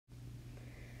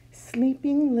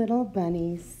Sleeping little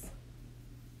bunnies.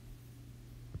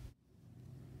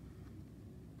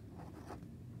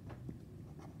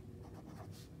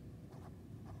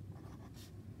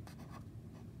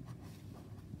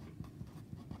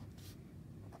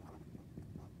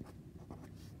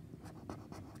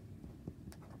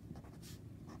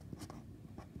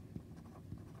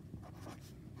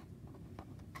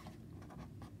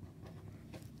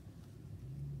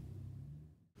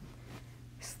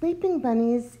 Sleeping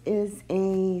Bunnies is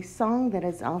a song that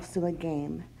is also a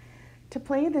game. To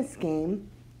play this game,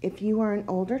 if you are an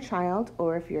older child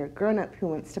or if you're a grown-up who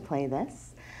wants to play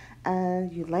this,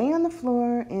 you lay on the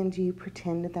floor and you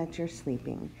pretend that you're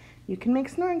sleeping. You can make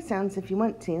snoring sounds if you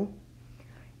want to.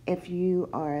 If you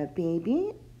are a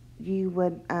baby, you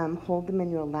would hold them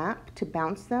in your lap to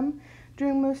bounce them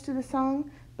during most of the song,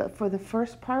 but for the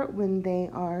first part when they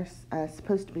are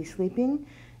supposed to be sleeping,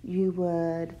 you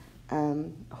would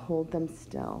hold them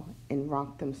still and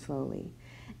rock them slowly.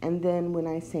 And then when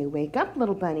I say wake up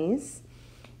little bunnies,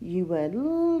 you would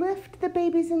lift the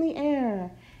babies in the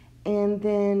air and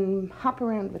then hop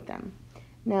around with them.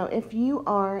 Now if you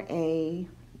are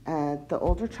the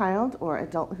older child or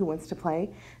adult who wants to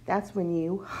play, that's when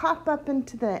you hop up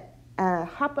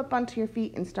onto your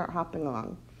feet and start hopping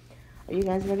along. Are you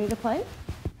guys ready to play?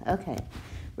 Okay,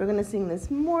 we're going to sing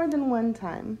this more than one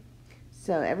time.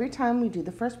 So every time we do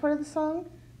the first part of the song,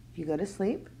 you go to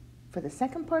sleep. For the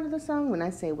second part of the song, when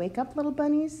I say wake up little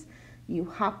bunnies, you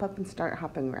hop up and start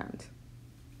hopping around.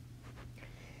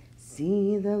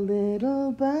 See the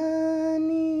little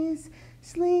bunnies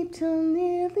sleep till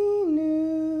nearly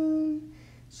noon.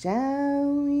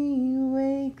 Shall we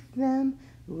wake them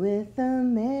with a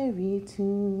merry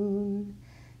tune?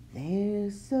 They're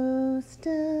so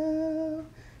still.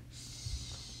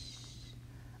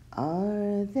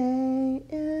 Are they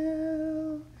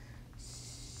ill?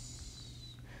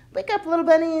 Shh. Wake up, little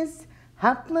bunnies.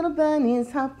 Hop, little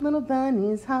bunnies, hop, little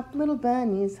bunnies, hop, little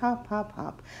bunnies, hop, hop,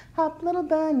 hop. Hop, little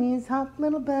bunnies, hop,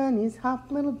 little bunnies,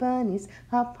 hop, little bunnies,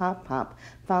 hop, hop, hop.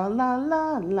 Fa la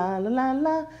la la la la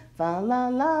la, fa la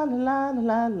la la la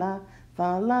la la,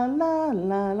 fa la la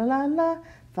la la la la,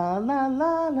 fa la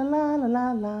la la la la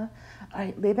la la. All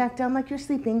right, lay back down like you're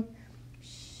sleeping.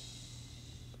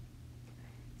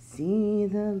 See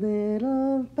the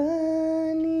little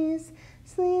bunnies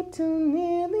sleep till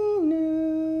nearly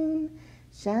noon.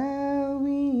 Shall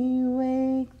we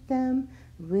wake them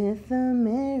with a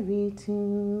merry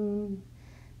tune?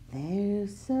 They're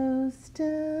so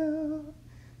still.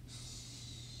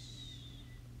 Shh.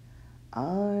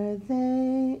 Are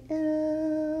they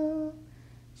ill?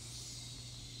 Shh.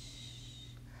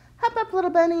 Hop up,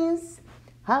 little bunnies.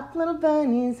 Hop, little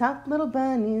bunnies, hop, little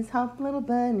bunnies, hop, little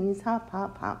bunnies, hop,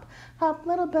 hop, hop. Hop,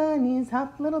 little bunnies,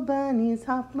 hop, little bunnies,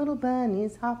 hop, little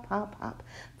bunnies, hop, hop, hop.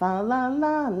 Fa la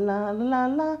la la la la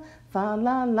la, fa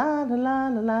la la la la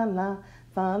la la,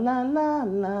 fa la la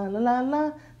la la la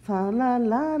la, fa la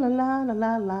la la la la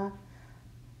la la.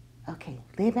 Okay,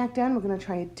 lay back down. We're going to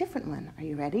try a different one. Are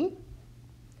you ready?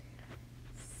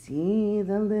 See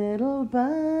the little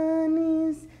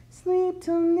bunnies sleep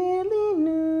till nearly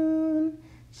noon.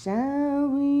 Shall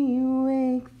we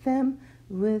wake them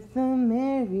with a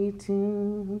merry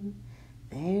tune?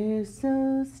 They're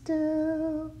so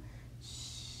still.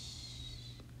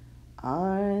 Shh.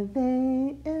 Are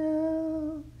they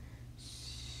ill?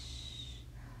 Shh.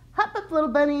 Hop up, little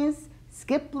bunnies.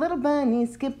 Skip, little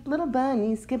bunnies, skip, little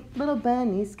bunnies, skip, little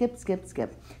bunnies, skip, skip,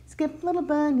 skip. Skip, little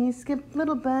bunnies, skip,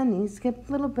 little bunnies, skip,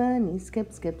 little bunnies,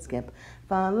 skip, skip, skip.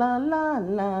 Fa la la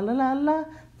la la la la,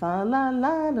 fa la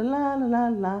la la la la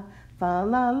la, fa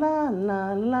la la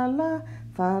la la la,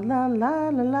 fa la la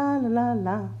la la la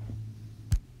la.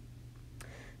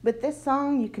 With this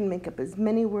song, you can make up as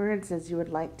many words as you would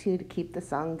like to keep the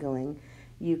song going.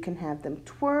 You can have them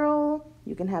twirl,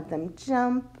 you can have them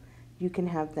jump, you can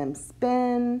have them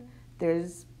spin.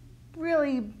 There's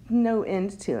really no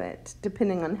end to it,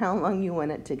 depending on how long you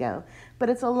want it to go. But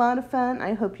it's a lot of fun.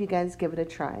 I hope you guys give it a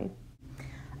try.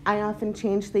 I often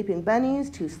change sleeping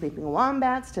bunnies to sleeping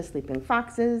wombats to sleeping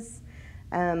foxes.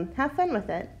 Have fun with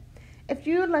it. If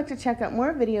you would like to check out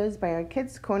more videos by our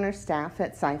Kids Corner staff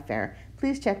at Sci-Fair,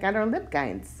 please check out our lip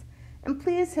guides. And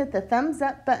please hit the thumbs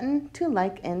up button to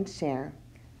like and share.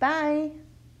 Bye!